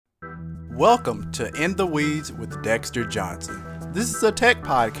Welcome to In the Weeds with Dexter Johnson. This is a tech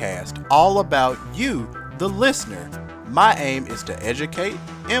podcast all about you, the listener. My aim is to educate,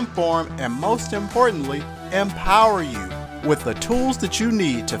 inform, and most importantly, empower you with the tools that you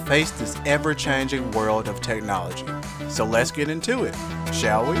need to face this ever-changing world of technology. So let's get into it,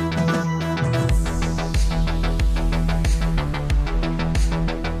 shall we?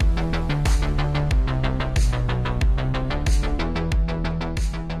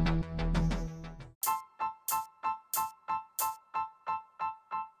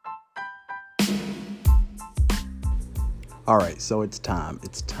 All right, so it's time.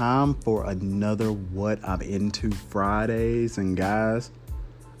 It's time for another What I'm Into Fridays. And guys,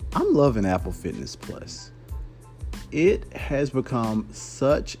 I'm loving Apple Fitness Plus. It has become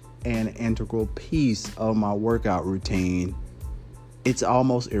such an integral piece of my workout routine. It's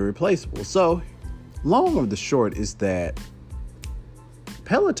almost irreplaceable. So, long of the short is that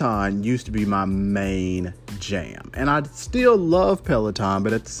Peloton used to be my main jam. And I still love Peloton,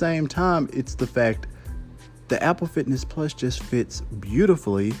 but at the same time, it's the fact the Apple Fitness Plus just fits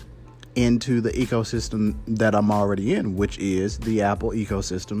beautifully into the ecosystem that I'm already in, which is the Apple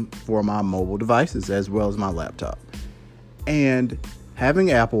ecosystem for my mobile devices as well as my laptop. And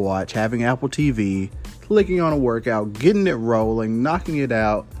having Apple Watch, having Apple TV, clicking on a workout, getting it rolling, knocking it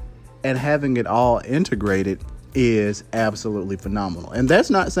out, and having it all integrated is absolutely phenomenal. And that's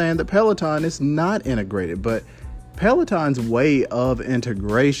not saying that Peloton is not integrated, but Peloton's way of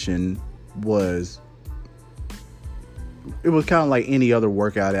integration was kind of like any other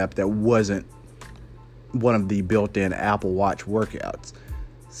workout app that wasn't one of the built-in Apple Watch workouts.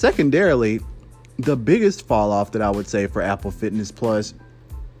 Secondarily, the biggest fall off that I would say for Apple Fitness Plus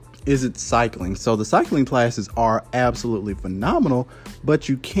is its cycling. So the cycling classes are absolutely phenomenal, but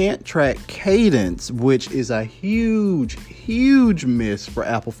you can't track cadence, which is a huge miss for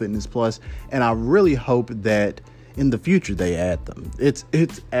Apple Fitness Plus. And I really hope that in the future they add them. It's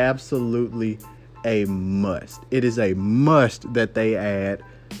absolutely a must. It is a must that they add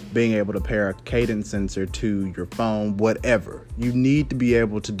being able to pair a cadence sensor to your phone, whatever. You need to be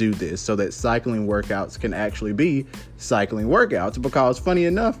able to do this so that cycling workouts can actually be cycling workouts, because funny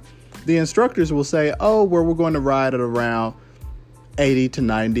enough, the instructors will say, we're going to ride at around 80 to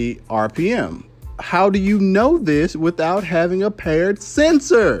 90 RPM. How do you know this without having a paired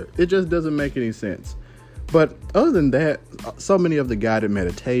sensor? It just doesn't make any sense. But other than that, so many of the guided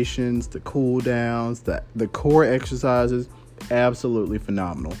meditations, the cool downs, the core exercises, absolutely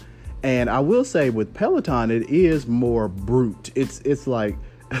phenomenal. And I will say with Peloton, it is more brute. It's like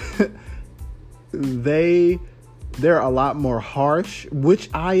they're a lot more harsh, which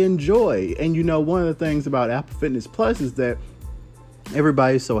I enjoy. And one of the things about Apple Fitness Plus is that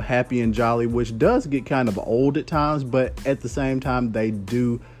everybody's so happy and jolly, which does get kind of old at times, but at the same time, they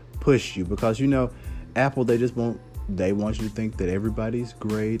do push you because, Apple, they want you to think that everybody's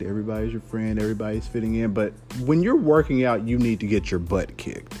great, everybody's your friend, everybody's fitting in. But when you're working out, you need to get your butt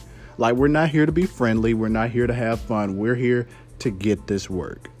kicked. Like, we're not here to be friendly. We're not here to have fun. We're here to get this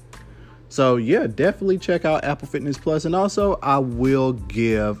work. So yeah, definitely check out Apple Fitness Plus. And also I will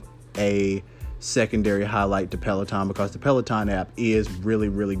give a secondary highlight to Peloton because the Peloton app is really,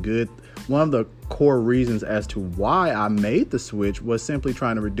 really good. One of the core reasons as to why I made the switch was simply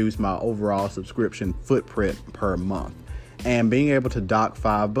trying to reduce my overall subscription footprint per month. And being able to dock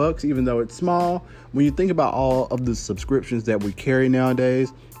 $5, even though it's small, when you think about all of the subscriptions that we carry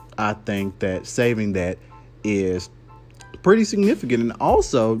nowadays, I think that saving that is pretty significant. And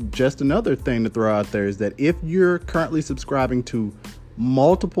also, just another thing to throw out there is that if you're currently subscribing to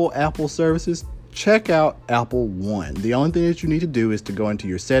multiple Apple services, check out Apple One. The only thing that you need to do is to go into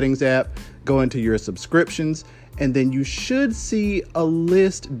your settings app, go into your subscriptions, and then you should see a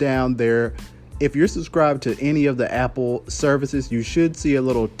list down there. If you're subscribed to any of the Apple services, you should see a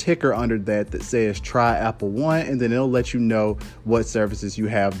little ticker under that says try Apple One, and then it'll let you know what services you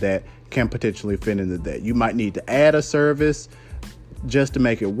have that can potentially fit into that. You might need to add a service just to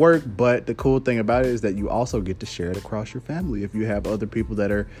make it work, but the cool thing about it is that you also get to share it across your family if you have other people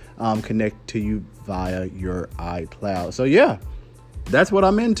that are connected to you via your iCloud. So yeah, that's what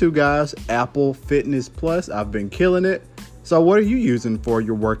I'm into, guys. Apple Fitness Plus. I've been killing it. So what are you using for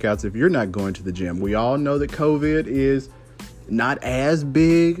your workouts if you're not going to the gym? We all know that COVID is not as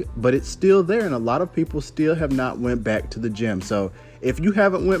big, but it's still there, and a lot of people still have not went back to the gym. So if you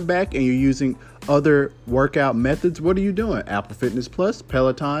haven't went back and you're using other workout methods, what are you doing? Apple Fitness Plus,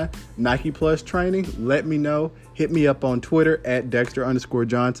 Peloton, Nike Plus training? Let me know. Hit me up on Twitter at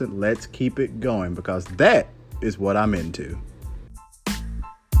Dexter_Johnson. Let's keep it going because that is what I'm into.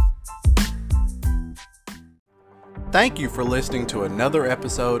 Thank you for listening to another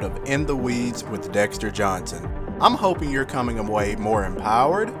episode of In the Weeds with Dexter Johnson. I'm hoping you're coming away more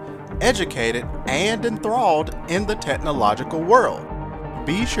empowered, educated, and enthralled in the technological world.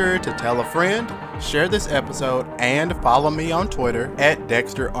 Be sure to tell a friend, share this episode, and follow me on Twitter at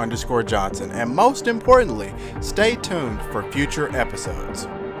Dexter_Johnson. And most importantly, stay tuned for future episodes.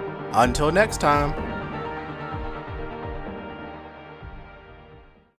 Until next time.